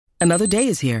Another day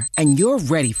is here, and you're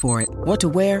ready for it. What to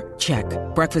wear? Check.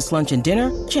 Breakfast, lunch, and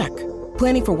dinner? Check.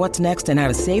 Planning for what's next and how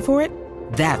to save for it?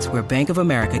 That's where Bank of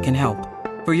America can help.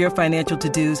 For your financial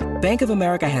to-dos, Bank of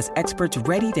America has experts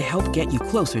ready to help get you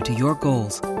closer to your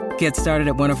goals. Get started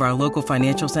at one of our local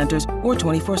financial centers or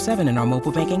 24/7 in our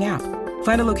mobile banking app.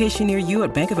 Find a location near you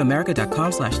at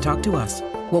bankofamerica.com/talktous.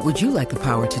 What would you like the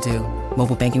power to do?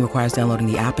 Mobile banking requires downloading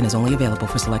the app and is only available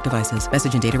for select devices.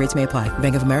 Message and data rates may apply.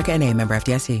 Bank of America N.A., member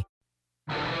FDIC.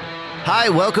 Hi,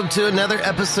 welcome to another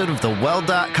episode of the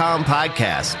Weld.com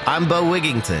podcast. I'm Bo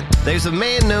Wigington. There's a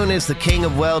man known as the King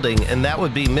of Welding, and that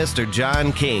would be Mr.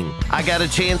 John King. I got a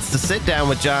chance to sit down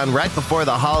with John right before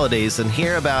the holidays and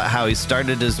hear about how he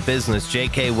started his business,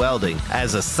 JK Welding,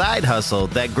 as a side hustle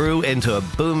that grew into a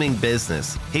booming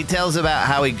business. He tells about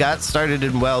how he got started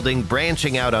in welding,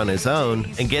 branching out on his own,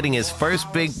 and getting his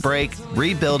first big break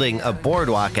rebuilding a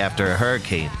boardwalk after a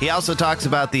hurricane. He also talks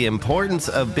about the importance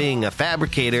of being a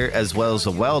fabricator as well as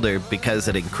a welder because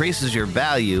it increases your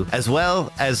value, as well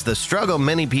as the struggle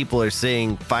many people are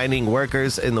seeing finding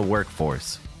workers in the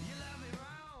workforce.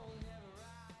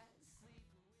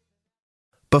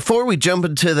 Before we jump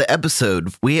into the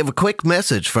episode, we have a quick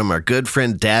message from our good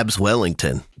friend Dabs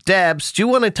Wellington. Dabs, do you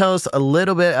want to tell us a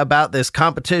little bit about this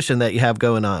competition that you have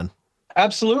going on?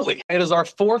 Absolutely. It is our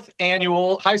 4th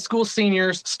annual high school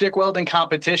seniors stick welding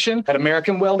competition at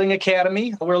American Welding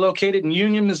Academy. We're located in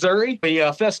Union, Missouri.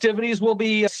 The festivities will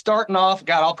be starting off.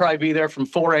 I'll probably be there from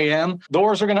 4 a.m.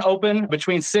 Doors are going to open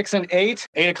between 6 and 8.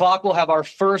 8 o'clock, we'll have our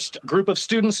first group of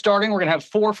students starting. We're going to have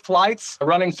 4 flights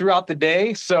running throughout the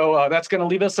day. So that's going to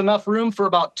leave us enough room for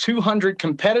about 200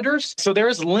 competitors. So there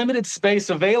is limited space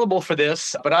available for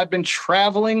this, but I've been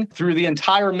traveling through the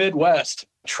entire Midwest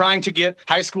trying to get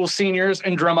high school seniors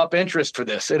and drum up interest for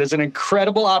this. It is an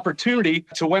incredible opportunity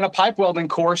to win a pipe welding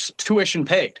course, tuition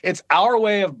paid. It's our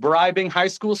way of bribing high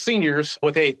school seniors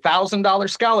with a $1,000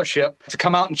 scholarship to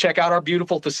come out and check out our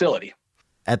beautiful facility.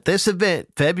 At this event,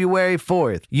 February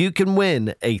 4th, you can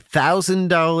win a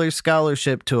 $1,000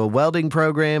 scholarship to a welding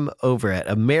program over at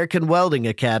American Welding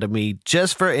Academy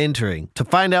just for entering. To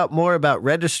find out more about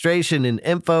registration and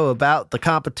info about the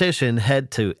competition,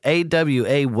 head to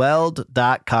awaweld.com.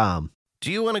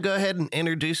 Do you want to go ahead and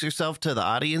introduce yourself to the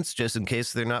audience just in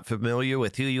case they're not familiar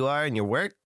with who you are and your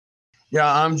work? Yeah,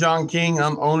 I'm John King.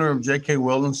 I'm owner of JK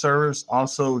Welding Service,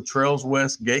 also Trails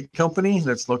West Gate Company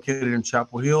that's located in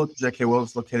Chapel Hill. JK Welding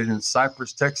is located in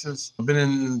Cypress, Texas. I've been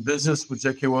in business with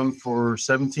JK Welding for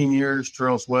 17 years,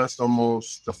 Trails West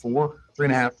almost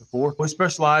 3.5 to 4. We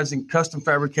specialize in custom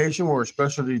fabrication. We're a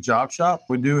specialty job shop.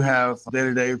 We do have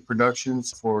day-to-day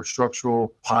productions for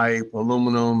structural pipe,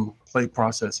 aluminum, plate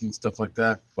processing, stuff like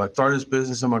that. But I started this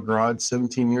business in my garage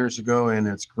 17 years ago, and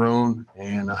it's grown,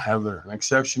 and I have an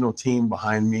exceptional team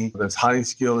behind me that's highly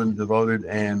skilled and devoted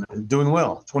and doing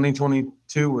well.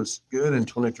 2022 was good, and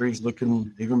 23 is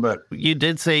looking even better. You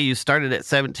did say you started at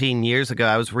 17 years ago.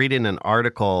 I was reading an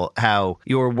article how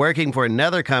you were working for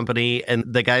another company, and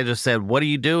the guy just said, "What are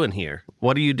you doing here?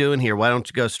 What are you doing here? Why don't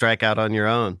you go strike out on your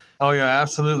own?" Oh, yeah,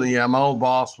 absolutely. Yeah, my old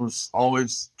boss was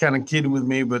always kind of kidding with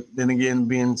me, but then again,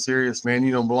 being serious, "Man,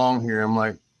 you don't belong here." I'm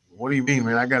like, "What do you mean,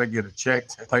 man? I got to get a check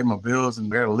to pay my bills and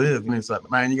got to live." And he's like,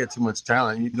 "Man, you got too much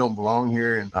talent. You don't belong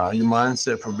here. And your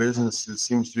mindset for business, it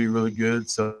seems to be really good."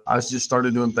 So I just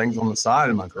started doing things on the side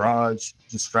in my garage,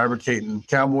 just fabricating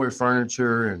cowboy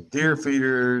furniture and deer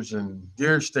feeders and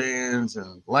deer stands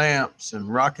and lamps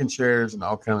and rocking chairs and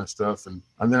all kind of stuff. And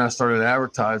then I started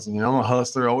advertising. I'm a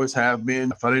hustler, always have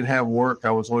been. If I didn't have work,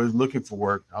 I was always looking for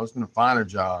work. I was going to find a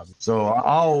job. So I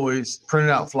always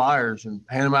printed out flyers and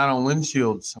hand them out on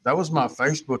windshields. That was my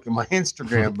Facebook and my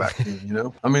Instagram back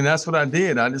then, I mean, that's what I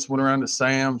did. I just went around to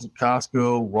Sam's,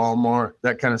 Costco, Walmart,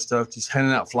 that kind of stuff, just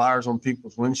handing out flyers on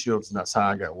people's windshields, and that's how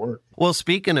I got work. Well,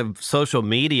 speaking of social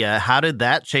media, how did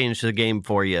that change the game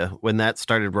for you when that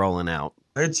started rolling out?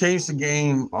 It changed the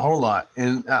game a whole lot.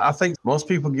 And I think most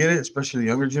people get it, especially the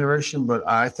younger generation. But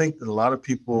I think that a lot of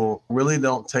people really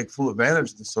don't take full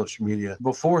advantage of the social media.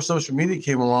 Before social media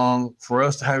came along, for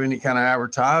us to have any kind of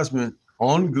advertisement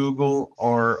on Google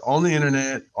or on the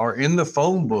internet or in the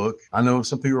phone book. I know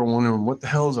some people are wondering, what the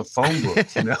hell is a phone book?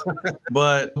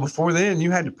 But before then, you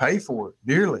had to pay for it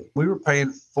dearly. We were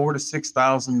paying $4,000 to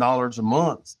 $6,000 a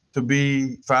month to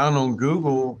be found on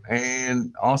Google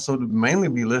and also to mainly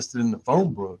be listed in the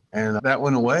phone book. And that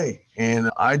went away. And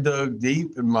I dug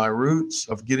deep in my roots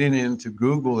of getting into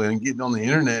Google and getting on the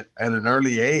internet at an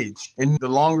early age. And the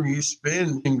longer you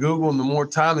spend in Google and the more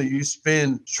time that you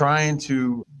spend trying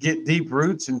to get deep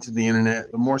roots into the internet,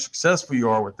 the more successful you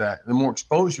are with that, the more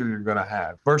exposure you're going to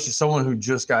have versus someone who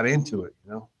just got into it,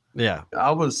 Yeah.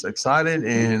 I was excited,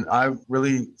 and I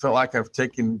really felt like I've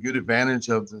taken good advantage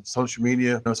of the social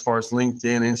media as far as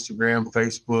LinkedIn, Instagram,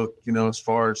 Facebook, as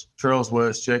far as Trails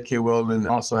West, J.K. Weldon. I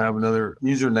also have another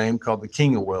username called the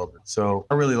King of Weldon. So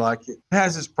I really like it. It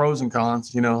has its pros and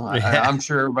cons, I'm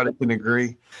sure everybody can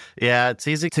agree. Yeah, it's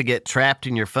easy to get trapped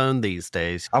in your phone these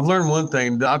days. I've learned one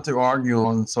thing, not to argue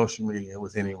on social media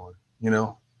with anyone,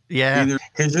 Yeah. Either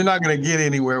because you're not going to get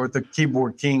anywhere with the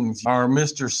keyboard kings or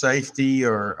Mr. Safety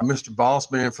or Mr.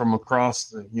 Bossman from across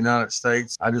the United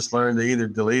States. I just learned to either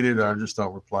delete it or I just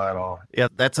don't reply at all. Yeah,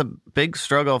 that's a big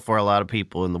struggle for a lot of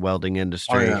people in the welding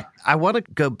industry. Oh, yeah. I want to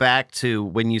go back to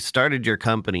when you started your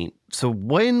company. So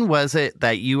when was it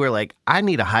that you were like, I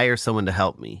need to hire someone to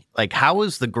help me? Like, how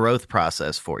was the growth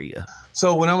process for you?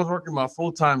 So when I was working my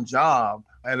full-time job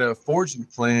at a forging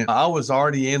plant, I was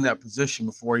already in that position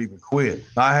before I even quit.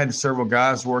 I had several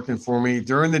guys working for me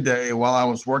during the day while I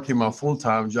was working my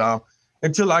full-time job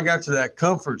until I got to that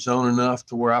comfort zone enough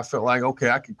to where I felt like, okay,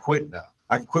 I could quit now.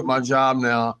 I can quit my job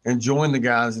now and join the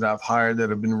guys that I've hired that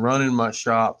have been running my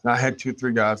shop. And I had 2 or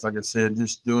 3 guys, like I said,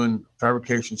 just doing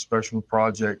fabrication special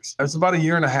projects. It's about a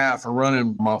year and a half of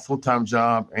running my full-time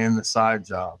job and the side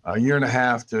job. A year and a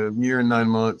half to a year and 9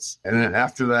 months. And then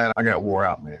after that, I got wore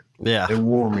out, man. Yeah. It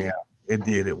wore me out. It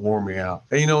did. It wore me out.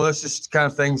 And, that's just the kind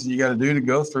of things that you got to do to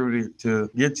go through to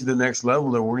get to the next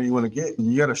level of where you want to get.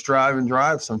 You got to strive and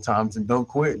drive sometimes and don't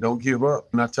quit. Don't give up.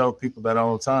 And I tell people that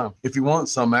all the time. If you want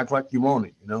something, act like you want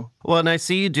it, Well, and I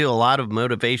see you do a lot of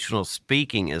motivational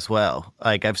speaking as well.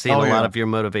 Like I've seen a lot of your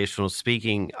motivational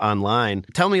speaking online.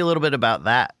 Tell me a little bit about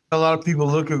that. A lot of people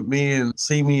look at me and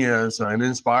see me as an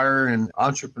inspirer and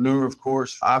entrepreneur, of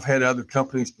course. I've had other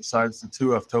companies besides the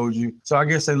 2 I've told you. So I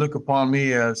guess they look upon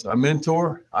me as a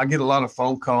mentor. I get a lot of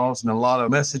phone calls and a lot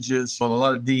of messages, a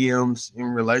lot of DMs in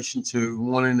relation to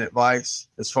wanting advice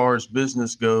as far as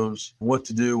business goes, what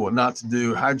to do, what not to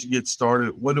do, how'd you get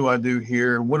started, what do I do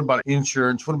here, what about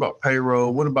insurance, what about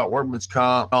payroll, what about workman's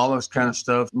comp, all this kind of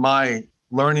stuff. My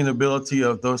learning ability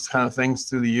of those kind of things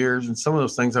through the years. And some of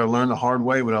those things I learned the hard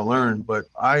way, but I learned. But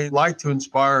I like to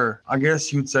inspire, I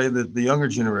guess you would say, that the younger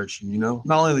generation, not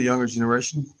only the younger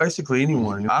generation, basically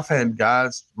anyone. I've had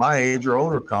guys my age or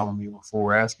older calling me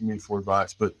before, asking me for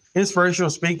advice. But inspirational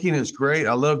speaking is great.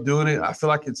 I love doing it. I feel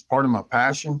like it's part of my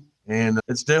passion. And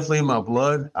it's definitely in my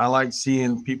blood. I like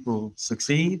seeing people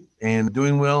succeed and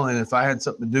doing well. And if I had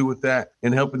something to do with that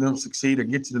and helping them succeed or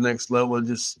get to the next level,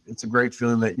 it's a great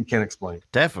feeling that you can't explain.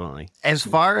 Definitely. As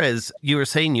far as you were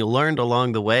saying, you learned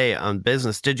along the way on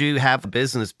business. Did you have a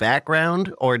business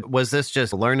background or was this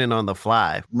just learning on the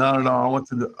fly? Not at all.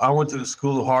 I went to the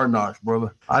school of hard knocks,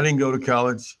 brother. I didn't go to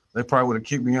college. They probably would have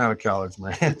kicked me out of college,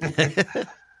 man.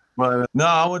 But no,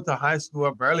 I went to high school.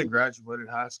 I barely graduated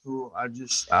high school. I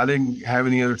didn't have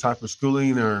any other type of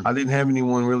schooling, or I didn't have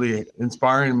anyone really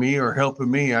inspiring me or helping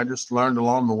me. I just learned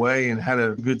along the way and had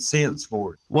a good sense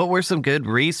for it. What were some good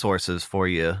resources for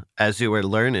you as you were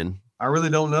learning? I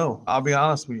really don't know. I'll be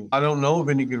honest with you. I don't know of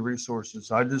any good resources.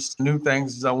 I just knew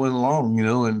things as I went along,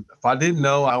 and if I didn't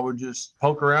know, I would just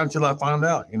poke around till I found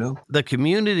out, The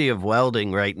community of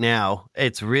welding right now,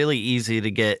 it's really easy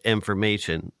to get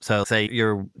information. So say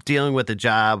you're dealing with a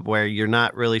job where you're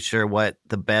not really sure what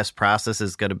the best process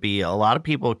is going to be. A lot of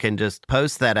people can just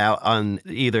post that out on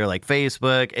either like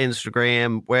Facebook,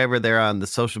 Instagram, wherever they're on the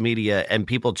social media, and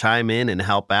people chime in and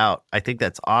help out. I think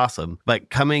that's awesome.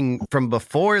 But coming from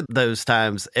before those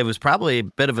times, it was probably a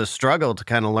bit of a struggle to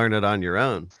kind of learn it on your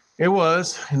own. It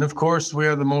was. And of course, we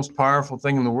have the most powerful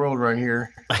thing in the world right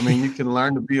here. I mean, you can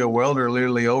learn to be a welder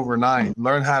literally overnight.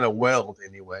 Learn how to weld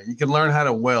anyway. You can learn how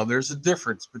to weld. There's a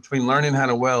difference between learning how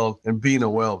to weld and being a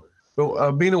welder.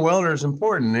 But being a welder is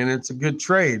important, and it's a good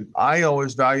trade. I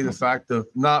always value the fact of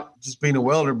not just being a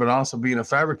welder, but also being a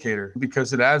fabricator,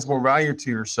 because it adds more value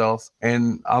to yourself.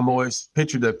 And I'm always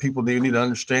pictured that people need to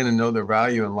understand and know their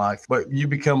value in life. But you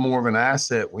become more of an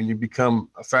asset when you become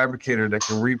a fabricator that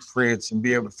can read prints and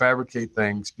be able to fabricate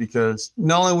things, because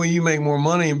not only will you make more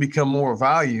money and become more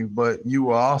value, but you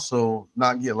will also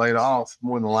not get laid off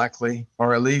more than likely,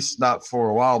 or at least not for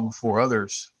a while before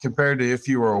others, compared to if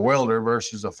you were a welder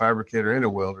versus a fabricator and a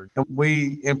welder. And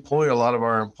we employ a lot of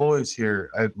our employees here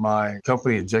at my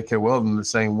company at J.K. Weldon the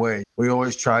same way. We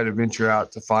always try to venture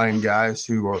out to find guys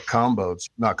who are combos,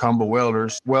 not combo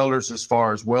welders as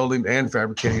far as welding and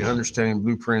fabricating, understanding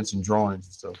blueprints and drawings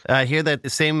and stuff. I hear that the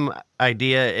same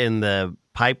idea in the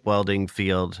pipe welding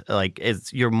field. Like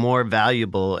you're more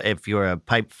valuable if you're a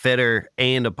pipe fitter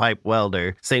and a pipe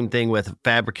welder. Same thing with a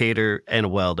fabricator and a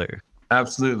welder.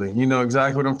 Absolutely. You know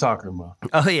exactly what I'm talking about.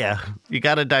 Oh, yeah. You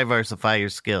got to diversify your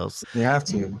skills. You have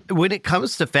to. When it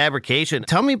comes to fabrication,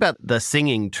 tell me about the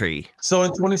singing tree. So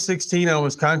in 2016, I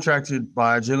was contracted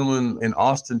by a gentleman in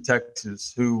Austin,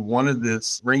 Texas, who wanted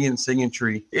this ringing singing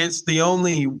tree. It's the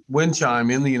only wind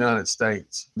chime in the United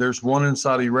States. There's one in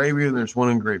Saudi Arabia, there's one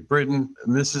in Great Britain,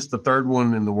 and this is the third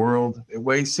one in the world. It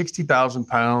weighs 60,000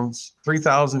 pounds,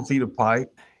 3,000 feet of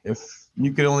pipe. If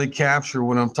you can only capture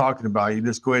what I'm talking about, you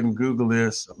just go ahead and Google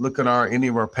this. Look at any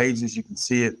of our pages, you can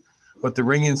see it. But the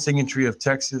Ringing Singing Tree of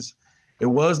Texas, it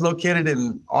was located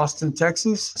in Austin,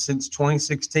 Texas since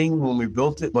 2016 when we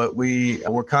built it, but we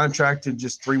were contracted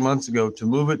just 3 months ago to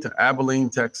move it to Abilene,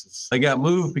 Texas. They got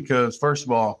moved because, first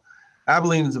of all,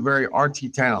 Abilene is a very arty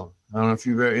town. I don't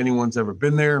know if anyone's ever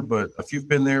been there, but if you've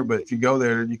been there, but if you go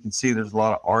there, you can see there's a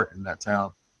lot of art in that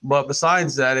town. But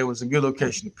besides that, it was a good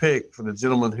location to pick for the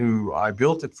gentleman who I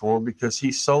built it for because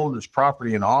he sold his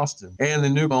property in Austin and the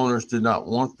new owners did not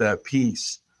want that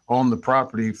piece on the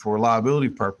property for liability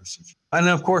purposes. And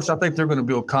of course, I think they're going to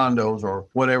build condos or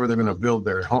whatever they're going to build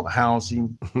there,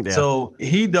 housing. Yeah. So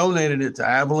he donated it to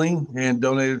Abilene and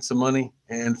donated some money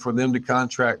and for them to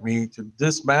contract me to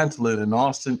dismantle it in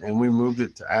Austin. And we moved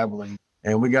it to Abilene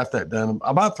and we got that done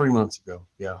about 3 months ago.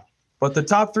 Yeah. But the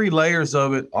top 3 layers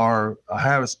of it I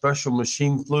have a special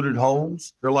machine fluted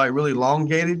holes. They're like really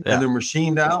elongated and they're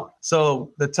machined out.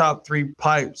 So the top 3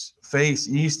 pipes face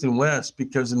east and west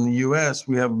because in the U.S.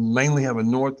 we mainly have a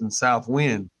north and south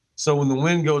wind. So when the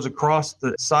wind goes across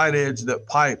the side edge of that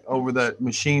pipe over that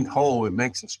machined hole, it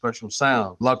makes a special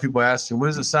sound. A lot of people ask me, what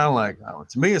does it sound like?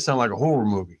 To me, it sounds like a horror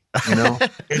movie. You know,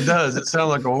 it does. It sounds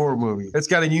like a horror movie. It's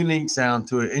got a unique sound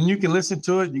to it. And you can listen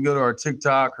to it. You go to our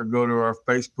TikTok or go to our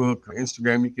Facebook or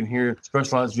Instagram. You can hear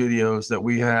specialized videos that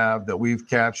we have that we've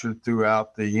captured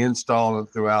throughout the install and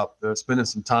throughout spending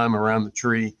some time around the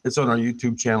tree. It's on our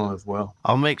YouTube channel as well.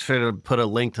 I'll make sure to put a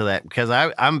link to that because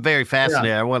I'm very fascinated.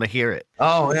 Yeah. I want to hear it.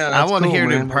 Oh, yeah. I want to hear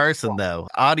it in person, though.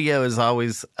 Audio is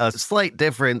always a slight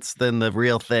difference than the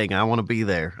real thing. I want to be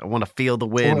there. I want to feel the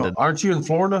wind. Well, aren't you in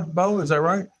Florida, Bo? Is that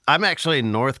right? I'm actually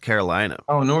in North Carolina.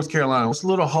 Oh, North Carolina. It's a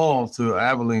little haul to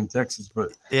Abilene, Texas, but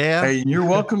yeah. Hey, you're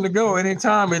welcome to go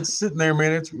anytime. It's sitting there,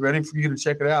 man. It's ready for you to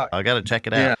check it out. I got to check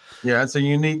it out. Yeah, it's a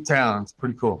unique town. It's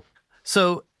pretty cool.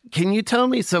 So can you tell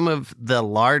me some of the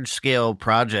large-scale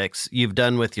projects you've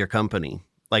done with your company?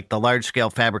 Like the large-scale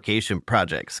fabrication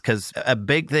projects, because a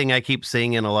big thing I keep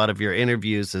seeing in a lot of your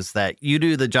interviews is that you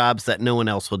do the jobs that no one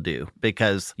else will do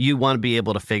because you want to be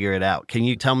able to figure it out. Can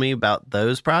you tell me about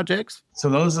those projects? So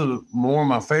those are more of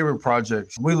my favorite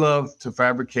projects. We love to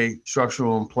fabricate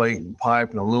structural and plate and pipe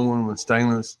and aluminum and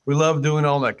stainless. We love doing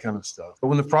all that kind of stuff. But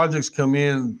when the projects come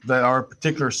in that are a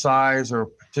particular size or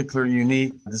particular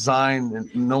unique design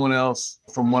and no one else,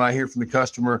 from what I hear from the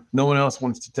customer, no one else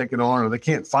wants to take it on or they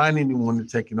can't find anyone to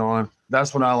take it on.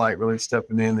 That's when I like really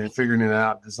stepping in and figuring it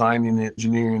out, designing it,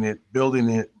 engineering it, building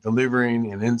it,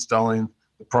 delivering and installing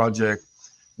the project,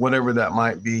 whatever that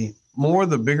might be. More of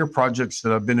the bigger projects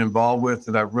that I've been involved with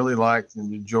that I've really liked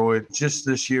and enjoyed. Just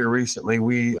this year recently,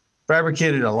 we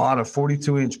fabricated a lot of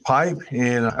 42-inch pipe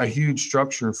and a huge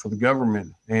structure for the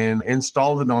government and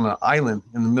installed it on an island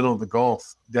in the middle of the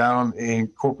Gulf down in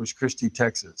Corpus Christi,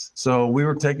 Texas. So we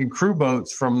were taking crew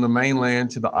boats from the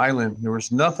mainland to the island. There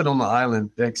was nothing on the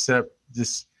island except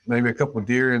just maybe a couple of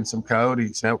deer and some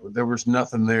coyotes. There was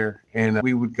nothing there. And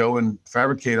we would go and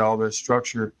fabricate all this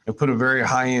structure and put a very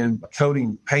high-end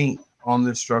coating paint on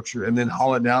this structure and then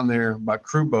haul it down there by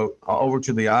crew boat over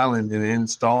to the island and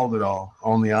installed it all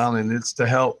on the island. It's to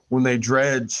help when they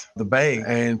dredge the bay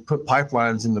and put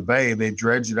pipelines in the bay, they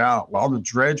dredge it out. All the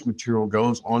dredge material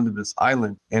goes onto this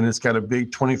island and it's got a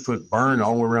big 20-foot burn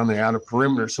all around the outer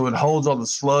perimeter. So it holds all the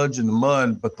sludge and the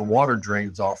mud, but the water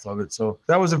drains off of it. So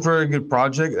that was a very good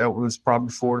project. That was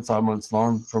probably 4 to 5 months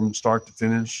long from start to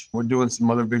finish. We're doing some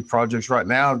other big projects right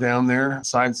now down there.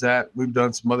 Besides that, we've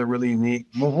done some other really unique,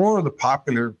 more of the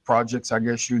popular projects, I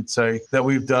guess you would say, that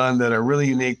we've done that are really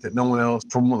unique that no one else,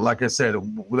 from like I said,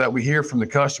 that we hear from the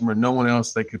customer, no one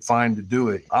else they could find to do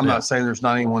it. I'm not saying there's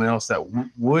not anyone else that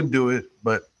would do it,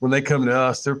 but when they come to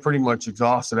us, they're pretty much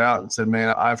exhausted out and said,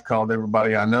 man, I've called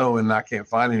everybody I know and I can't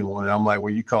find anyone. And I'm like,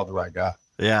 well, you called the right guy.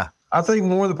 Yeah. I think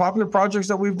more of the popular projects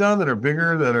that we've done that are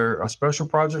bigger, that are special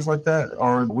projects like that,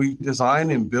 are we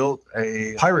designed and built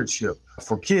a pirate ship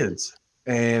for kids.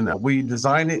 And we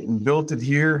designed it and built it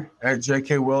here at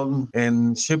JK Weldon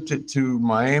and shipped it to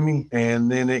Miami.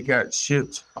 And then it got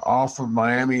shipped off of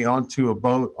Miami onto a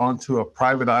boat, onto a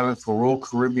private island for Royal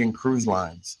Caribbean Cruise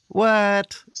Lines.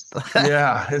 What?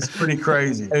 Yeah, it's pretty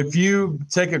crazy. If you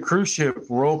take a cruise ship,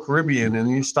 Royal Caribbean, and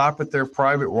you stop at their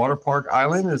private water park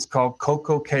island, it's called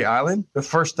Coco Cay Island. The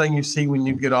first thing you see when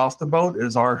you get off the boat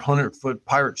is our 100-foot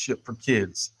pirate ship for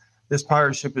kids. This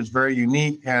pirate ship is very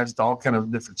unique, has all kind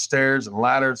of different stairs and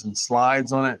ladders and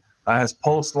slides on it. It has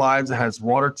pole slides. It has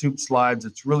water tube slides.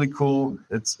 It's really cool.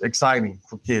 It's exciting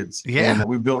for kids. Yeah. And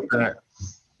we built that.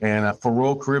 And for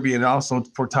Royal Caribbean, also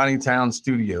for Tiny Town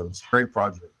Studios. Great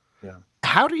project. Yeah.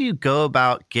 How do you go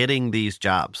about getting these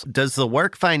jobs? Does the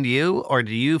work find you or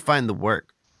do you find the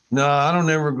work? No, I don't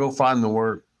ever go find the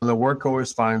work. The work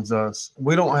always finds us.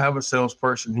 We don't have a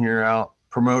salesperson here out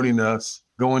promoting us,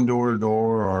 going door to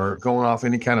door or going off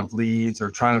any kind of leads or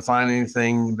trying to find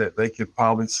anything that they could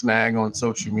probably snag on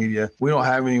social media. We don't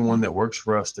have anyone that works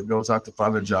for us that goes out to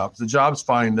find the jobs. The jobs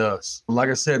find us. Like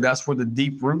I said, that's where the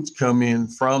deep roots come in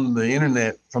from the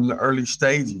internet, from the early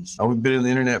stages. We've been in the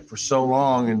internet for so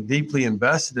long and deeply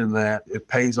invested in that, it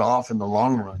pays off in the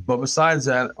long run. But besides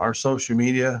that, our social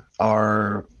media,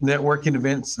 our networking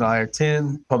events that I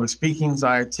attend, public speakings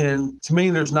I attend, to me,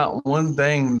 there's not one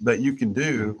thing that you can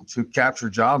do to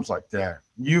capture jobs like that.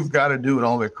 You've got to do it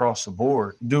all the way across the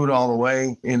board, do it all the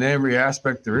way in every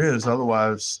aspect there is.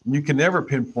 Otherwise, you can never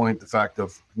pinpoint the fact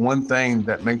of one thing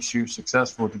that makes you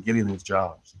successful to getting these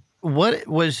jobs. What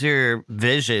was your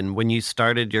vision when you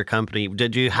started your company?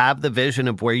 Did you have the vision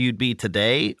of where you'd be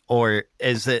today, or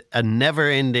is it a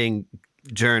never-ending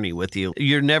journey with you?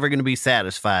 You're never going to be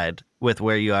satisfied with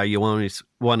where you are. You always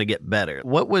want to get better.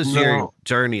 What was your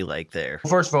journey like there?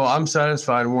 First of all, I'm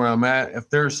satisfied where I'm at.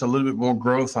 If there's a little bit more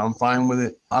growth, I'm fine with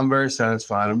it. I'm very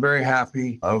satisfied. I'm very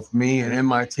happy of me and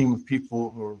my team of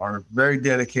people who are very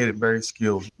dedicated, very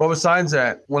skilled. But besides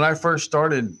that, when I first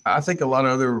started, I think a lot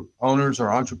of other owners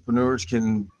or entrepreneurs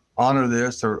can honor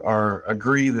this or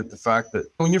agree that the fact that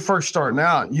when you're first starting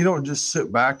out, you don't just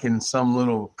sit back in some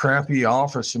little crappy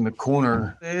office in the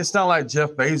corner. It's not like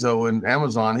Jeff Bezos and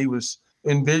Amazon. He was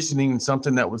envisioning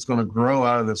something that was going to grow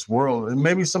out of this world. And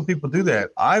maybe some people do that.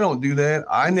 I don't do that.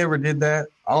 I never did that.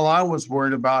 All I was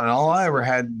worried about and all I ever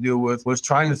had to deal with was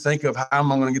trying to think of how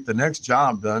am I going to get the next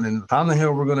job done and how in the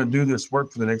hell we're going to do this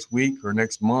work for the next week or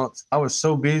next month. I was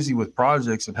so busy with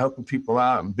projects and helping people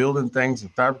out and building things and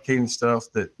fabricating stuff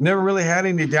that never really had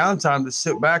any downtime to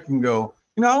sit back and go,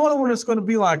 you know, I wonder what it's going to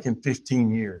be like in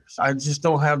 15 years. I just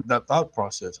don't have that thought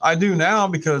process. I do now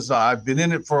because I've been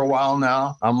in it for a while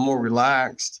now. I'm more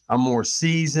relaxed. I'm more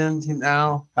seasoned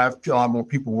now. I have a lot more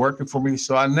people working for me.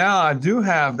 So now I do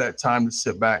have that time to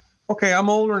sit back. Okay, I'm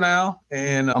older now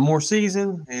and I'm more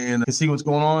seasoned and I can see what's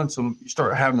going on. So you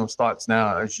start having those thoughts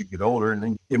now as you get older and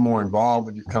then you get more involved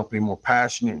with your company, more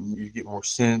passionate, and you get more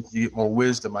sense, you get more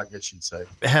wisdom, I guess you'd say.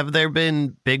 Have there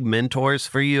been big mentors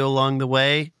for you along the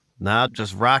way? Not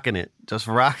just rocking it. Just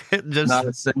rock it. Not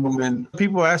a single man.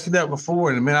 People asked me that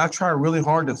before, and man, I try really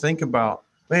hard to think about,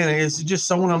 man, is it just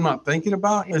someone I'm not thinking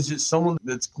about? Is it someone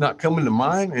that's not coming to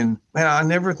mind? And man, I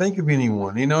never think of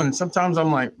anyone, you know, and sometimes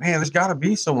I'm like, man, there's got to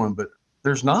be someone, but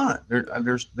there's not.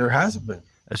 There hasn't been.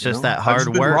 It's just that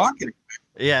hard work. Rocking it.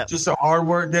 Yeah. Just a hard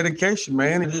work, dedication,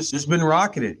 man. It's just been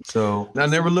rocking it. So I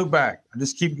never look back. I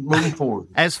just keep moving forward.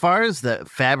 As far as the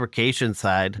fabrication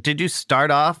side, did you start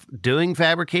off doing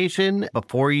fabrication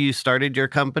before you started your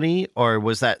company? Or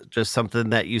was that just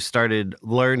something that you started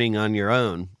learning on your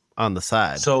own on the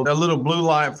side? So that little blue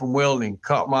light from welding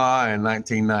caught my eye in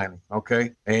 1990.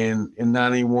 Okay. And in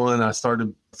 91, I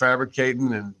started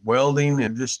fabricating and welding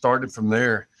and just started from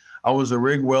there. I was a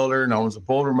rig welder and I was a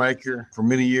boulder maker for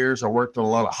many years. I worked on a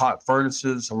lot of hot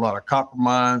furnaces, a lot of copper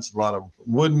mines, a lot of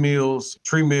wood mills,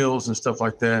 tree mills and stuff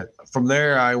like that. From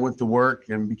there, I went to work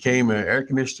and became an air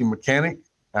conditioning mechanic,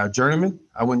 a journeyman.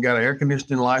 I went and got an air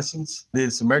conditioning license,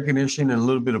 did some air conditioning and a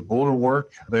little bit of boiler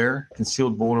work there,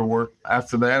 concealed boiler work.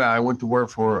 After that, I went to work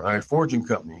for a forging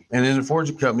company. And in the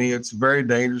forging company, it's a very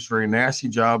dangerous, very nasty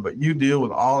job, but you deal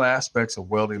with all aspects of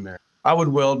welding there. I would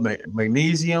weld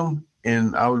magnesium,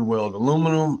 and I would weld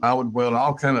aluminum. I would weld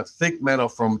all kind of thick metal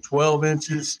from 12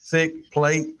 inches thick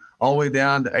plate all the way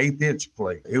down to 1/8-inch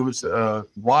plate. It was a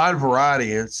wide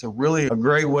variety. It's really a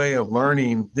great way of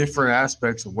learning different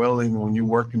aspects of welding when you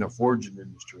work in the forging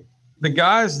industry. The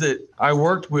guys that I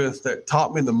worked with that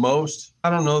taught me the most, I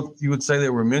don't know if you would say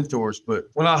they were mentors, but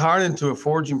when I hired into a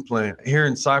forging plant here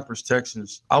in Cypress,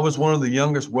 Texas, I was one of the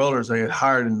youngest welders they had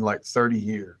hired in like 30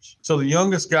 years. So the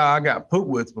youngest guy I got put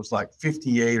with was like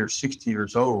 58 or 60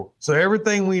 years old. So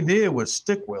everything we did was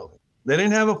stick welding. They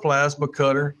didn't have a plasma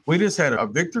cutter. We just had a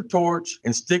Victor torch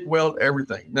and stick weld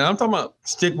everything. Now I'm talking about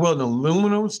stick welding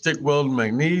aluminum, stick welding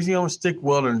magnesium, stick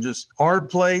welding just hard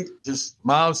plate, just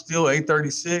mild steel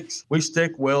A36. We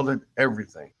stick welded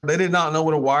everything. They did not know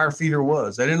what a wire feeder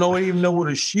was. They didn't even know what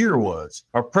a shear was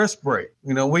or press brake.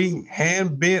 We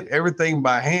hand bent everything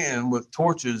by hand with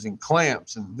torches and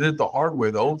clamps and did it the hard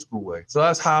way, the old school way. So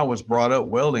that's how I was brought up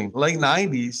welding. Late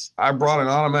 90s, I brought an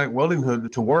automatic welding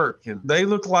hood to work, and they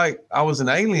looked like I was an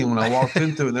alien when I walked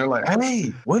into it. And they're like,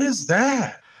 hey, what is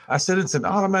that? I said, it's an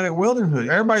automatic welding hood.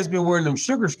 Everybody's been wearing them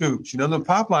sugar scoops, them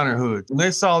pipeliner hoods. When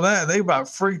they saw that, they about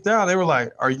freaked out. They were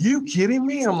like, are you kidding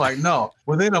me? I'm like, no.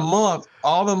 Within a month,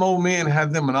 all them old men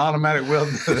had them an automatic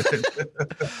welding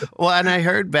hood. Well, and I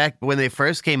heard back when they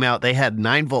first came out, they had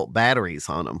 9-volt batteries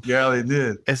on them. Yeah, they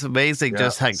did. It's amazing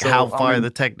just how far the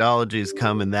technology's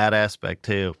come in that aspect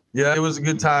too. Yeah, it was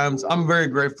good times. I'm very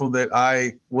grateful that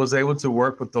I was able to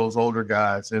work with those older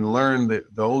guys and learn the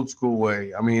old school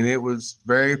way. I mean, it was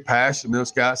very passionate.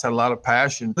 Those guys had a lot of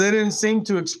passion. They didn't seem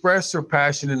to express their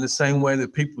passion in the same way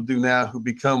that people do now who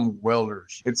become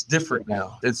welders. It's different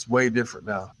now. It's way different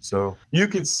now. So you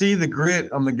could see the grit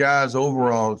on the guys'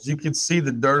 overalls. You could see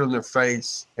the dirt on their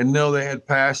face and know they had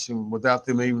passion without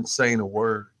them even saying a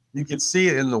word. You can see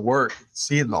it in the work,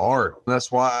 see it in the art. That's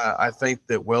why I think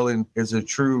that welding is a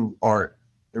true art.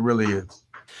 It really is.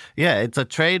 Yeah, it's a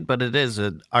trade, but it is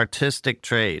an artistic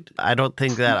trade. I don't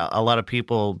think that a lot of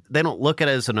people, they don't look at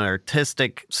it as an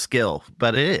artistic skill,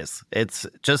 but it is. It's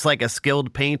just like a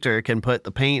skilled painter can put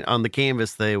the paint on the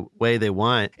canvas the way they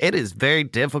want. It is very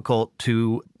difficult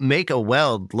to make a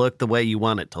weld look the way you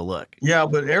want it to look. Yeah,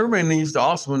 but everybody needs to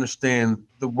also understand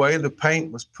the way the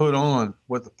paint was put on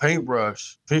with the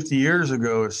paintbrush 50 years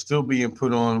ago is still being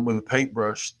put on with a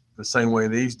paintbrush the same way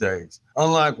these days.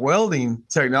 Unlike welding,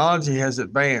 technology has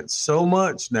advanced so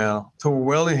much now to where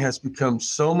welding has become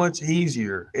so much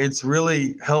easier. It's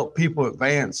really helped people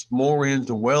advance more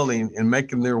into welding and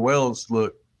making their welds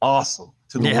look awesome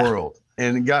to the world.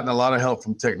 And gotten a lot of help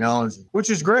from technology, which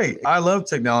is great. I love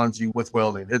technology with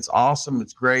welding. It's awesome.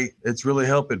 It's great. It's really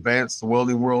helped advance the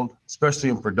welding world, especially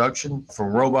in production,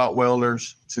 from robot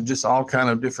welders to just all kind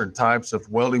of different types of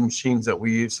welding machines that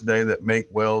we use today that make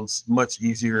welds much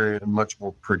easier and much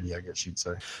more pretty, I guess you'd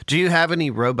say. Do you have any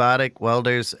robotic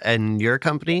welders in your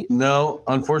company? No,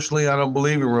 unfortunately, I don't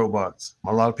believe in robots.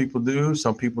 A lot of people do.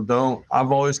 Some people don't.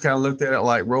 I've always kind of looked at it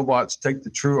like robots take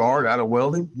the true art out of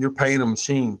welding. You're paying a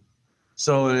machine.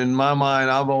 So in my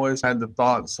mind, I've always had the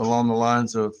thoughts along the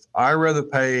lines of, I'd rather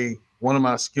pay one of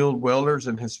my skilled welders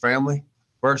and his family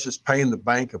versus paying the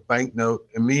bank a banknote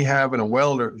and me having a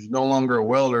welder who's no longer a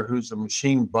welder, who's a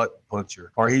machine button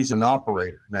puncher, or he's an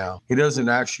operator now. He doesn't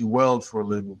actually weld for a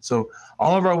living. So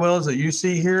all of our welds that you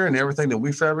see here and everything that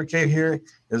we fabricate here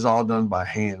is all done by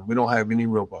hand. We don't have any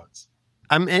robots.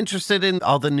 I'm interested in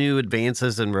all the new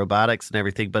advances in robotics and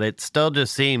everything, but it still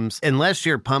just seems, unless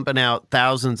you're pumping out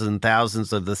thousands and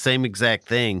thousands of the same exact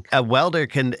thing, a welder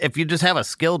can, if you just have a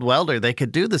skilled welder, they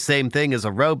could do the same thing as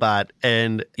a robot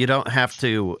and you don't have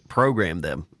to program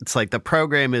them. It's like the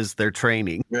program is their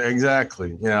training. Yeah,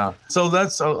 exactly. Yeah. So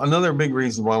that's another big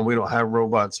reason why we don't have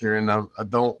robots here. And I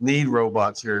don't need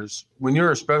robots here is when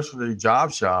you're a specialty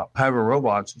job shop, having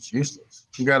robots, it's useless.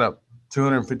 You got a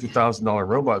 $250,000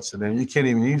 robot sitting there. You can't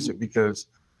even use it because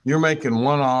you're making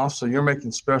one-offs, so you're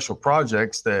making special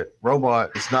projects that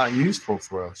robot is not useful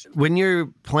for us. When you're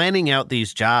planning out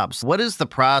these jobs, what is the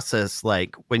process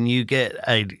like when you get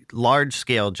a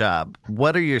large-scale job?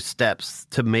 What are your steps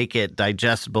to make it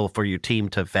digestible for your team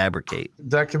to fabricate?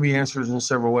 That can be answered in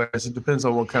several ways. It depends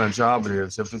on what kind of job it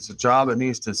is. If it's a job that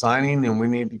needs designing and we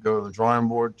need to go to the drawing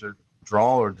board to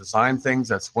draw or design things,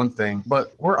 that's one thing.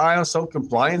 But we're ISO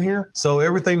compliant here. So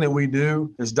everything that we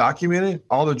do is documented.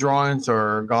 All the drawings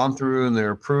are gone through and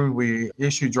they're approved. We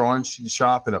issue drawings to the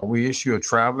shop and we issue a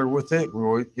traveler with it.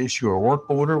 We issue a work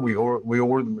order. We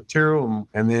order the material.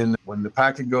 And then when the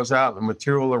packet goes out and the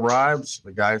material arrives,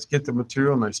 the guys get the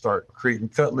material and they start creating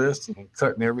cut lists and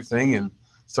cutting everything and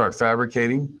start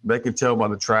fabricating. They can tell by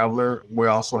the traveler. We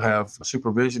also have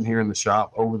supervision here in the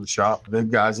shop, over the shop. The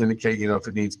guys indicate, if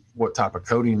it needs, what type of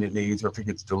coating it needs, or if it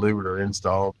gets delivered or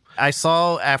installed. I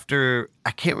saw after,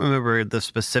 I can't remember the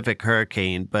specific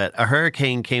hurricane, but a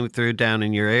hurricane came through down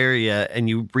in your area and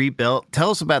you rebuilt.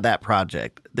 Tell us about that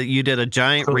project, that you did a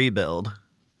giant rebuild.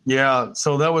 Yeah,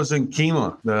 so that was in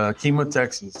Kemah,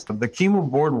 Texas. The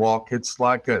Kemah Boardwalk, it's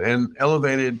like an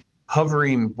elevated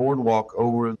hovering boardwalk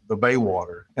over the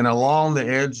Baywater. And along the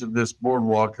edge of this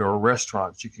boardwalk are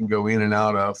restaurants you can go in and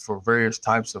out of for various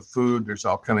types of food. There's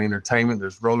all kind of entertainment.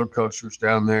 There's roller coasters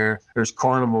down there. There's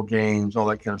carnival games, all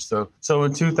that kind of stuff. So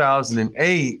in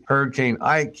 2008, Hurricane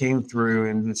Ike came through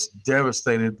and just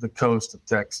devastated the coast of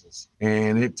Texas.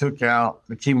 And it took out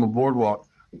the Kemah Boardwalk.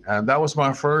 That was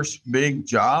my first big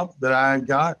job that I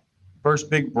got.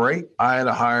 First big break,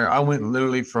 I went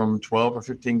literally from 12 or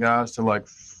 15 guys to like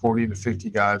 40 to 50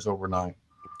 guys overnight.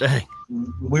 Dang.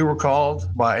 We were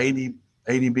called by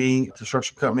ADB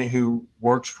construction company who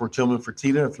works for Tillman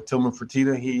Fertitta. For Tillman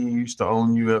Fertitta, he used to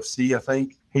own UFC, I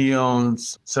think. He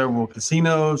owns several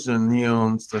casinos and he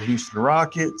owns the Houston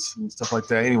Rockets and stuff like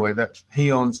that. Anyway, he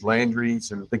owns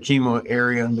Landry's and the Kemah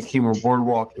area, the Kemah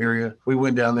Boardwalk area. We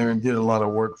went down there and did a lot of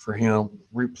work for him,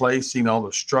 replacing all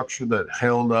the structure that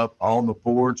held up all the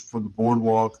boards for the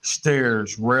boardwalk,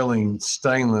 stairs, railings,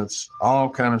 stainless, all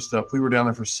kind of stuff. We were down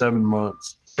there for 7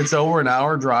 months. It's over an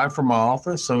hour drive from my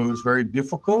office, so it was very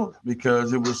difficult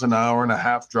because it was an hour and a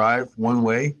half drive one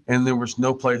way, and there was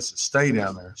no place to stay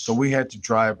down there. So we had to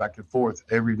drive back and forth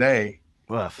every day.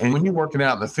 Rough. And when you're working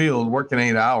out in the field, working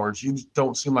 8 hours, you just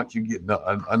don't seem like you get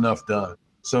enough done.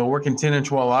 So working 10 and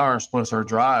 12 hours plus our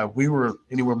drive, we were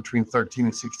anywhere between 13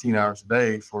 and 16 hours a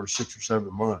day for 6 or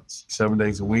 7 months, 7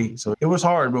 days a week. So it was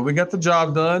hard, but we got the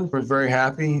job done. We're very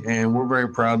happy, and we're very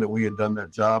proud that we had done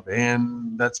that job.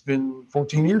 And that's been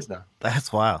 14 years now.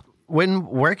 That's wild. When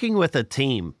working with a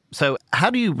team, so how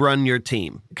do you run your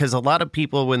team? Because a lot of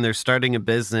people, when they're starting a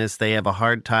business, they have a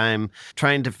hard time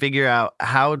trying to figure out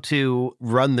how to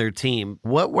run their team.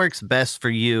 What works best for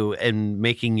you in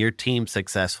making your team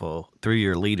successful through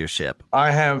your leadership?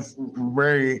 I have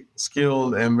very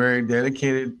skilled and very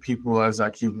dedicated people, as I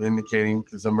keep indicating,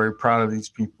 because I'm very proud of these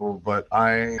people. But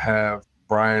I have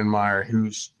Brian Meyer,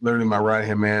 who's literally my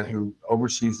right-hand man, who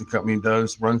oversees the company,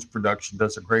 runs production,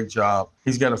 does a great job.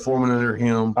 He's got a foreman under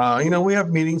him. We have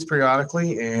meetings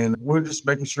periodically, and we're just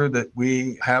making sure that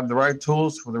we have the right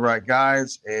tools for the right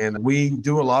guys. And we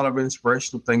do a lot of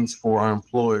inspirational things for our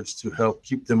employees to help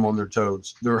keep them on their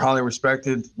toes. They're highly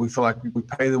respected. We feel like we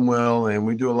pay them well, and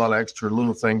we do a lot of extra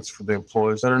little things for the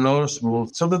employees that are noticeable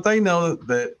so that they know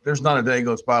that there's not a day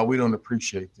goes by we don't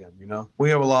appreciate them. We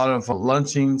have a lot of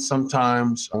lunching sometimes.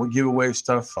 We give away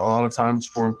stuff a lot of times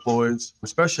for employees,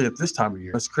 especially at this time of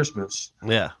year. It's Christmas.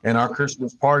 Yeah. And our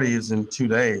Christmas party is in 2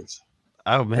 days.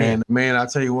 Oh, man. And man, I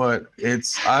tell you what,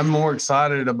 I'm more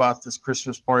excited about this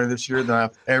Christmas party this year than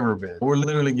I've ever been. We're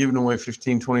literally giving away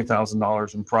 $15,000,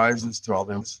 $20,000 in prizes to all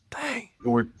them. Dang.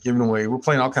 We're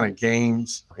playing all kind of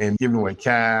games and giving away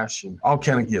cash and all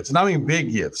kind of gifts. And I mean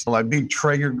big gifts, like big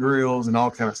Traeger grills and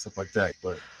all kind of stuff like that.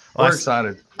 But we're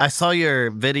excited. I saw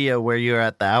your video where you were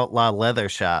at the Outlaw Leather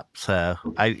Shop. So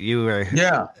you were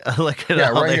looking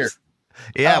at all right this.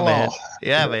 Here. Yeah, Outlaw. man.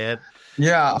 Yeah, man.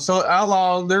 Yeah. So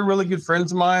Outlaw, they're really good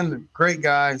friends of mine. They're great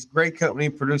guys, great company,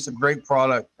 produce a great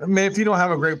product. I mean, if you don't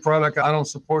have a great product, I don't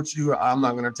support you. I'm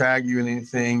not going to tag you in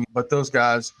anything. But those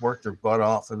guys work their butt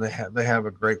off, and they have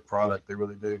a great product. They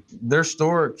really do. Their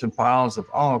store compiles of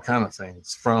all kind of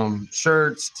things, from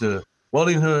shirts to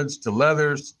welding hoods to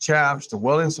leathers to chaps to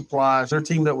welding supplies. They're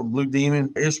teamed up with Blue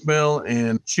Demon, Ishmael,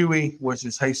 and Chewy, which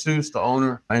is Jesus, the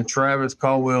owner, and Travis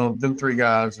Caldwell. Them 3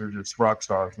 guys are just rock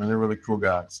stars, man. They're really cool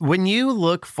guys. When you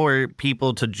look for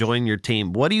people to join your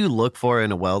team, what do you look for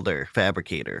in a welder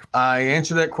fabricator? I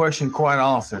answer that question quite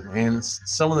often, and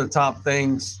some of the top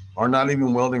things are not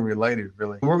even welding related,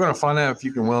 really. We're going to find out if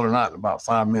you can weld or not in about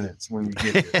 5 minutes when you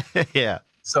get there. Yeah.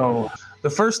 So the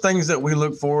first things that we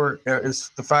look for is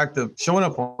the fact of showing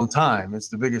up on time. It's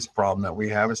the biggest problem that we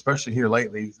have, especially here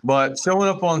lately. But showing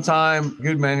up on time,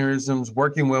 good mannerisms,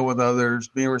 working well with others,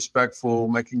 being respectful,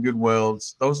 making good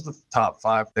welds. Those are the top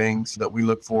 5 things that we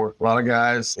look for. A lot of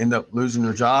guys end up losing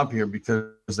their job here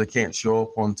because they can't show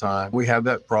up on time. We have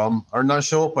that problem, or not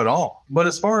show up at all. But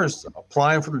as far as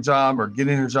applying for the job or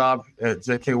getting a job at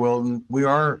JK Weldon, we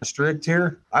are strict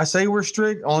here. I say we're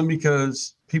strict only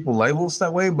because people label us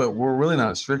that way, but we're really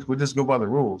not strict. We just go by the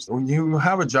rules. You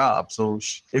have a job. So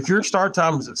if your start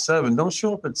time is at 7, don't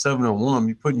show up at 7:01.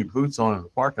 You're putting your boots on in the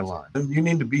parking lot. You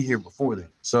need to be here before then.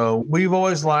 So we've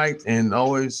always liked and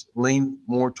always leaned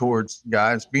more towards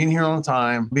guys being here on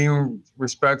time, being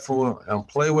respectful, and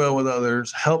play well with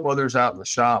others, help others out in the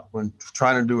shop when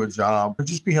trying to do a job, and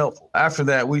just be helpful. After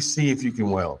that, we see if you can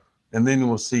weld, and then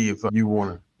we'll see if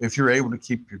you're able to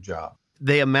keep your job.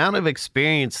 The amount of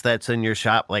experience that's in your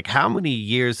shop, like how many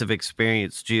years of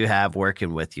experience do you have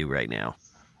working with you right now?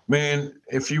 Man,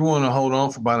 if you want to hold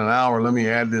on for about an hour, let me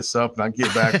add this up and I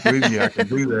get back with you. I can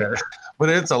do that. But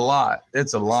it's a lot.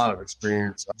 It's a lot of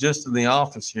experience. Just in the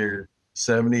office here,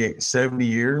 70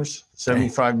 years,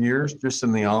 75 years just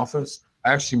in the office.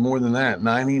 Actually, more than that,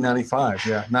 95.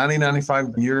 Yeah,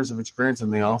 95 years of experience in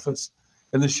the office.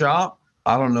 In the shop,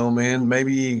 I don't know, man,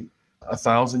 maybe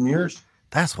 1,000 years.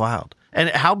 That's wild. And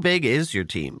how big is your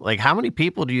team? Like, how many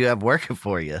people do you have working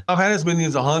for you? I've had as many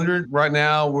as 100. Right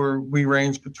now, we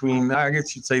range between, I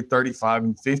guess you'd say 35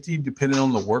 and 50, depending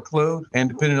on the workload and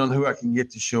depending on who I can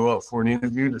get to show up for an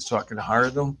interview so I can hire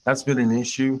them. That's been an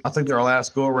issue. I think our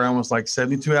last go around was like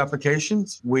 72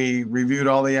 applications. We reviewed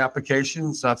all the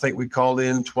applications. I think we called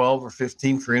in 12 or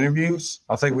 15 for interviews.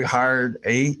 I think we hired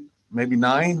 8, maybe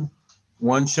 9.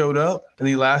 One showed up and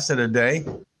he lasted a day.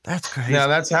 That's crazy. Now,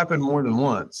 that's happened more than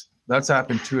once. That's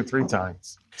happened 2 or 3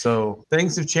 times. So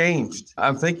things have changed.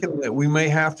 I'm thinking that we may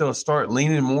have to start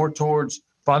leaning more towards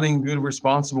finding good,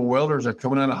 responsible welders that are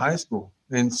coming out of high school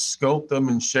and sculpt them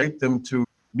and shape them to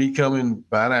becoming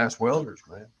badass welders,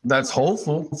 man. That's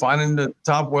hopeful, finding the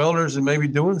top welders and maybe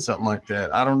doing something like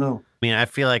that. I don't know. I mean, I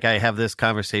feel like I have this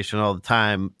conversation all the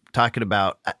time, talking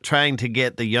about trying to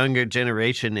get the younger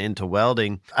generation into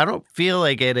welding. I don't feel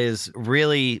like it is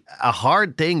really a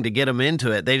hard thing to get them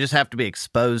into it. They just have to be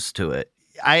exposed to it.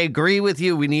 I agree with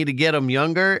you. We need to get them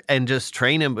younger and just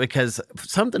train them, because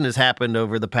something has happened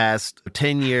over the past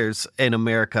 10 years in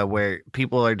America where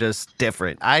people are just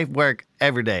different. I work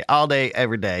every day, all day,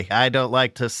 every day. I don't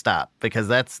like to stop because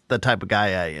that's the type of guy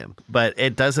I am. But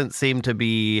it doesn't seem to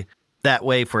be that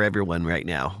way for everyone right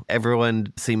now.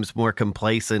 Everyone seems more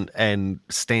complacent and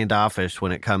standoffish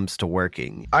when it comes to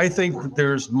working. I think that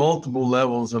there's multiple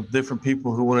levels of different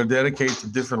people who want to dedicate to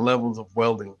different levels of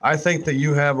welding. I think that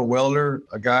you have a welder,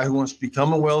 a guy who wants to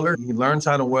become a welder. He learns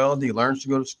how to weld. He learns to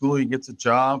go to school. He gets a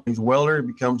job. He's a welder. He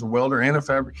becomes a welder and a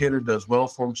fabricator, does well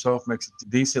for himself, makes a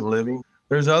decent living.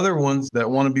 There's other ones that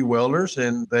want to be welders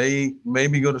and they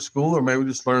maybe go to school or maybe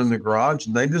just learn in the garage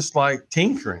and they just like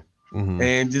tinkering. Mm-hmm.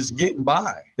 And just getting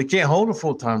by. They can't hold a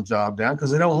full-time job down because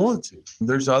they don't want to.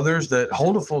 There's others that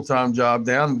hold a full-time job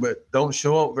down but don't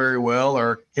show up very well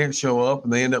or can't show up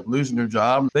and they end up losing their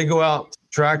job. They go out to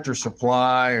Tractor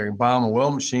Supply or buy them a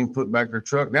weld machine, put back their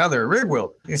truck. Now they're a rig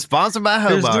welder. Sponsored by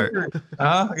Hobart.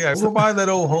 Yeah, we'll buy that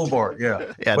old Hobart.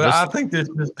 Yeah. But I think there's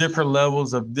just different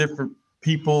levels of different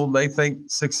people. They think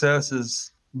success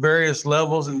is various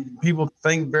levels and people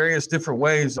think various different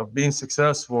ways of being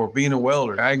successful or being a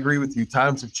welder. I agree with you.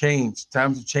 Times have changed.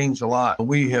 Times have changed a lot.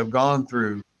 We have gone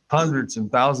through hundreds and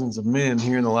thousands of men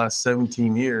here in the last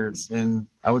 17 years. And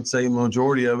I would say the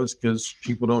majority of it's because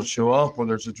people don't show up or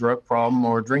there's a drug problem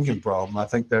or a drinking problem. I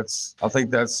think that's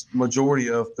majority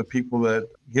of the people that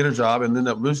get a job and end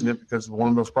up losing it because of one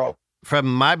of those problems.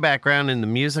 From my background in the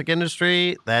music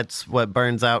industry, that's what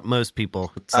burns out most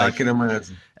people. I can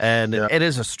imagine. And It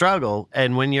is a struggle.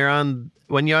 And when you're on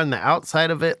the outside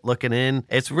of it, looking in,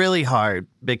 it's really hard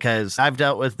because I've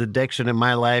dealt with addiction in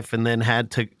my life and then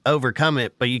had to overcome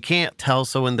it. But you can't tell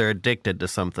someone they're addicted to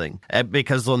something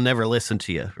because they'll never listen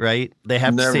to you, right? They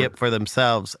have to see it for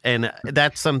themselves. And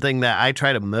that's something that I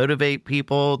try to motivate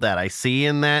people that I see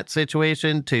in that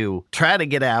situation to try to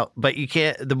get out. But you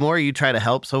can't, the more you try to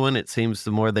help someone, it seems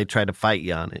the more they try to fight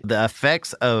you on it. The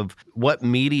effects of what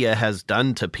media has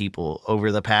done to people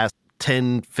over the past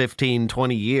 10, 15,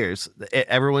 20 years,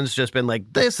 everyone's just been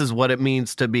like, this is what it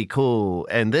means to be cool.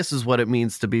 And this is what it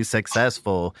means to be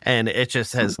successful. And it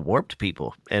just has warped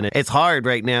people. And it's hard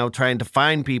right now trying to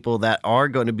find people that are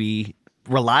going to be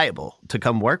reliable to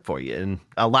come work for you. And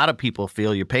a lot of people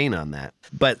feel your pain on that.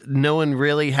 But no one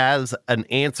really has an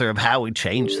answer of how we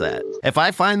change that. If I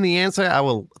find the answer, I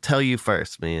will tell you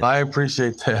first, man. I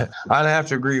appreciate that. I'd have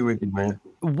to agree with you, man.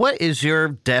 What is your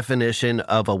definition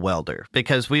of a welder?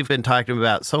 Because we've been talking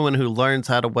about someone who learns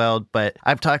how to weld, but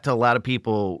I've talked to a lot of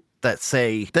people that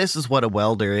say this is what a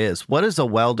welder is. What is a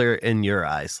welder in your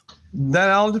eyes?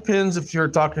 That all depends if you're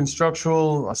talking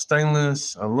structural,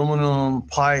 stainless, aluminum,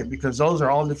 pipe, because those are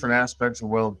all different aspects of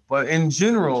weld. But in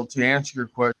general, to answer your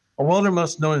question, a welder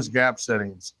must know his gap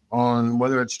settings on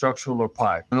whether it's structural or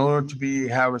pipe. In order to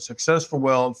have a successful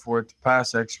weld, for it to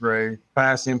pass X-ray,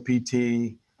 pass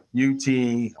MPT,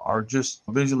 UT, or just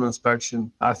visual inspection,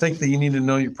 I think that you need to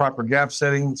know your proper gap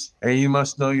settings and you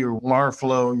must know your wire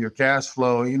flow, your gas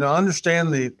flow,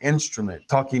 understand the instrument,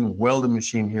 talking welding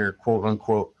machine here, quote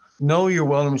unquote. Know your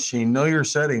welding machine, know your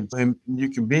settings, and you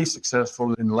can be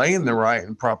successful in laying the right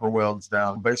and proper welds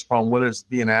down based upon what is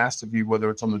being asked of you,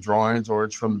 whether it's on the drawings or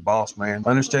it's from the boss man.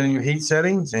 Understanding your heat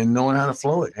settings and knowing how to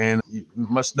flow it. And you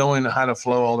must knowing how to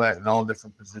flow all that in all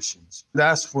different positions.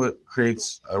 That's what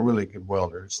creates a really good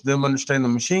welder. It's them understanding the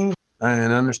machine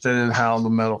and understanding how the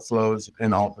metal flows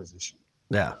in all positions.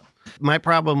 Yeah. My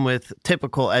problem with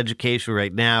typical education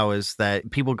right now is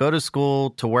that people go to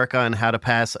school to work on how to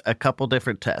pass a couple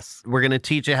different tests. We're going to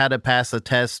teach you how to pass a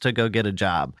test to go get a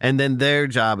job. And then their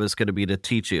job is going to be to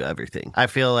teach you everything. I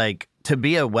feel like to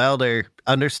be a welder,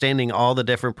 understanding all the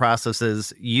different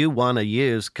processes you want to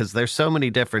use, because there's so many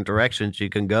different directions you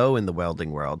can go in the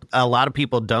welding world. A lot of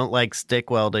people don't like stick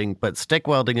welding, but stick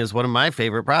welding is one of my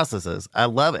favorite processes. I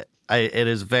love it. It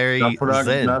is very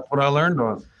zen. That's what I learned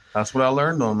on. That's what I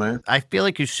learned on, man. I feel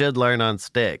like you should learn on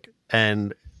stick,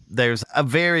 and there's a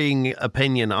varying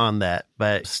opinion on that,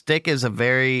 but stick is a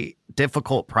very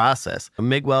difficult process.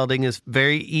 MIG welding is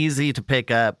very easy to pick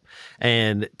up,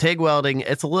 and TIG welding,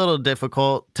 it's a little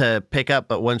difficult to pick up,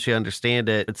 but once you understand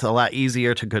it, it's a lot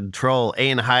easier to control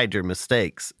and hide your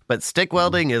mistakes. But stick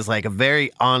welding is like a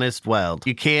very honest weld.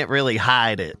 You can't really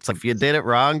hide it. So if you did it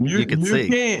wrong, you can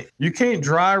see. You can't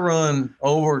dry run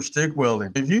over stick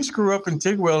welding. If you screw up in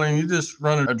TIG welding, you just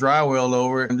run a dry weld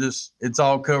over it and it's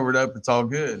all covered up. It's all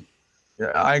good. Yeah,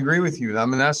 I agree with you. I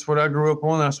mean, that's what I grew up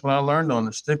on. That's what I learned on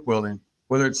the stick welding,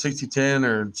 whether it's 60-10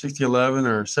 or 60-11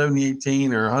 or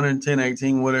 70-18 or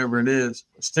 110-18, whatever it is.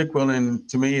 Stick welding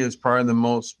to me is probably the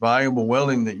most valuable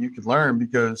welding that you could learn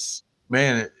because,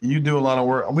 man, you do a lot of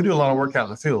work. We do a lot of work out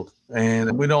in the field,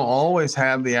 and we don't always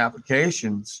have the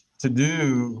applications to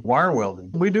do wire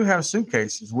welding. We do have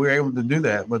suitcases. We're able to do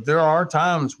that, but there are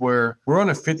times where we're on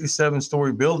a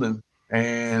 57-story building,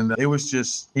 and it was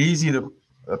just easy to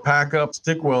pack up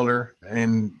stick welder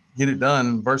and get it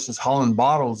done versus hauling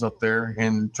bottles up there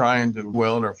and trying to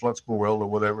weld or flux core weld or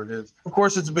whatever it is. Of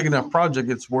course, it's a big enough project.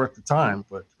 It's worth the time,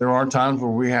 but there are times where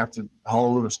we have to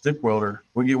haul a little stick welder.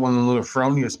 We get one of the little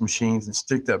Fronius machines and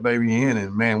stick that baby in,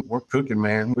 and man, we're cooking,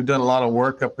 man. We've done a lot of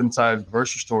work up inside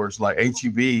grocery stores like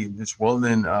HEB, just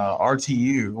welding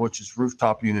RTU, which is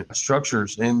rooftop unit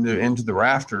structures into the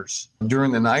rafters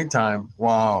during the nighttime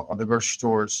while the grocery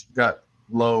stores got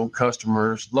low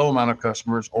amount of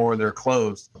customers, or they're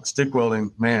closed. Stick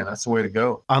welding, man, that's the way to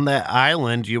go. On that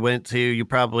island you went to, you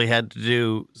probably had to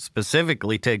do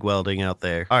specifically TIG welding out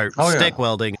there, or stick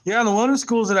welding. Yeah, the welding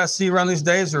schools that I see around these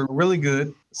days are really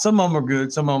good. Some of them are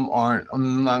good, some of them aren't.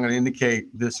 I'm not going to indicate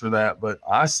this or that, but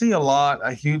I see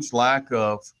a huge lack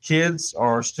of kids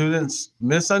or students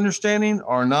misunderstanding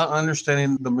or not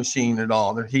understanding the machine at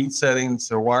all, their heat settings,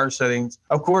 their wire settings.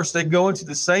 Of course, they go into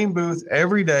the same booth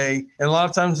every day, and a lot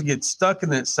of times they get stuck in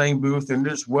that same booth and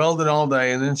just welding all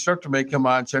day, and the instructor may come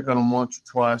by and check on them once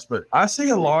or twice. But I see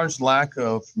a large lack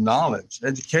of knowledge,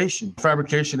 education,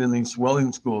 fabrication in these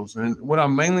welding schools. And what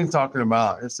I'm mainly talking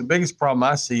about, it's the biggest problem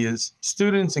I see is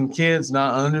students and kids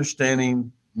not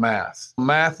understanding math.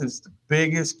 Math is the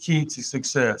biggest key to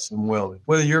success in welding.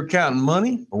 Whether you're counting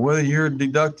money or whether you're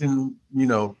deducting,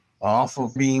 off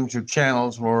of beams or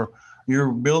channels, or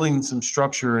you're building some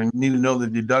structure and need to know the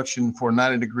deduction for a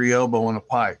 90-degree elbow in a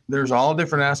pipe. There's all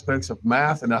different aspects of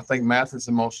math, and I think math is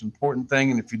the most important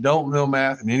thing. And if you don't know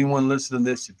math, and anyone listening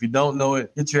to this, if you don't know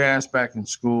it, get your ass back in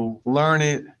school, learn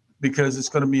it, because it's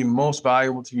going to be most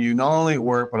valuable to you, not only at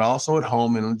work, but also at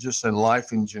home and just in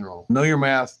life in general. Know your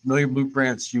math, know your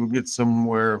blueprints, you will get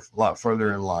somewhere a lot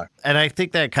further in life. And I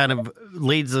think that kind of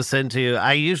leads us into,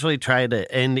 I usually try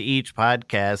to end each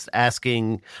podcast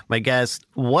asking my guests,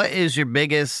 what is your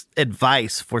biggest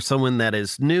advice for someone that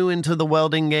is new into the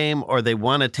welding game or they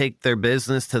want to take their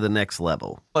business to the next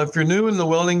level? If you're new in the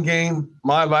welding game,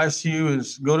 my advice to you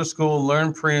is go to school,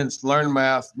 learn prints, learn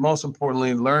math. Most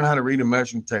importantly, learn how to read a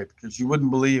measuring tape, because you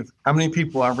wouldn't believe how many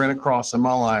people I've ran across in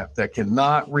my life that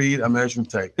cannot read a measuring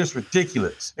tape. It's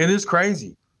ridiculous. It is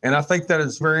crazy. And I think that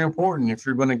is very important if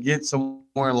you're going to get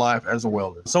somewhere in life as a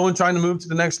welder. Someone trying to move to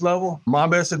the next level, my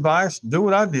best advice, do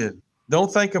what I did.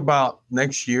 Don't think about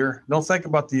next year. Don't think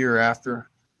about the year after.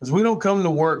 Because we don't come to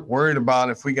work worried about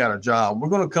if we got a job. We're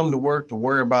going to come to work to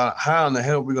worry about how in the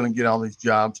hell we're going to get all these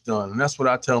jobs done. And that's what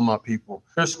I tell my people.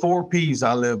 There's 4 P's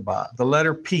I live by. The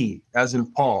letter P, as in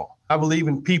Paul. I believe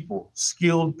in people,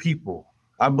 skilled people.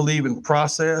 I believe in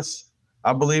process.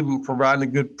 I believe in providing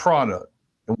a good product.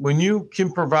 And when you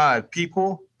can provide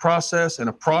people, process, and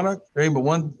a product, there ain't but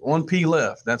one P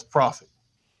left. That's profit.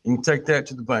 You can take that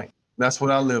to the bank. That's what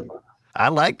I live by. I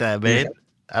like that, man. Yeah.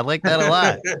 I like that a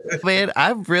lot. Man,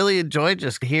 I've really enjoyed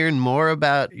just hearing more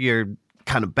about your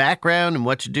kind of background and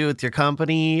what you do with your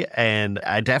company. And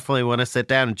I definitely want to sit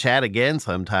down and chat again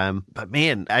sometime. But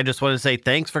man, I just want to say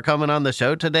thanks for coming on the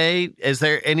show today. Is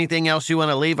there anything else you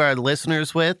want to leave our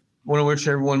listeners with? want to wish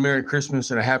everyone Merry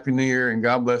Christmas and a Happy New Year, and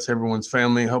God bless everyone's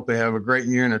family. Hope they have a great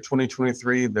year in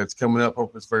 2023 that's coming up.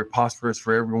 Hope it's very prosperous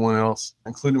for everyone else,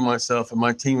 including myself and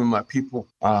my team and my people.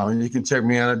 And you can check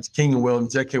me out at King of Welding,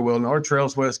 J.K. Welding, or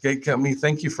Trails West Gate Company.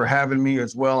 Thank you for having me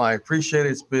as well. I appreciate it.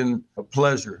 It's been a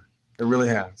pleasure. It really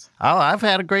has. Oh, I've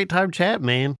had a great time chatting,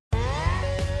 man.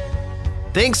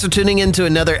 Thanks for tuning in to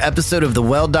another episode of the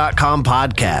Weld.com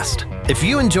podcast. If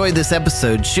you enjoyed this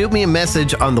episode, shoot me a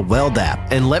message on the Weld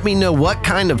app and let me know what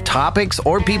kind of topics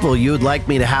or people you would like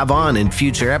me to have on in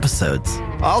future episodes.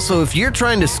 Also, if you're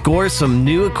trying to score some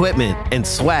new equipment and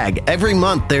swag, every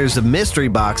month there's a mystery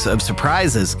box of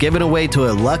surprises given away to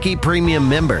a lucky premium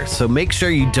member, so make sure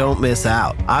you don't miss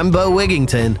out. I'm Bo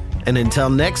Wigington, and until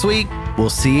next week, we'll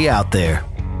see you out there.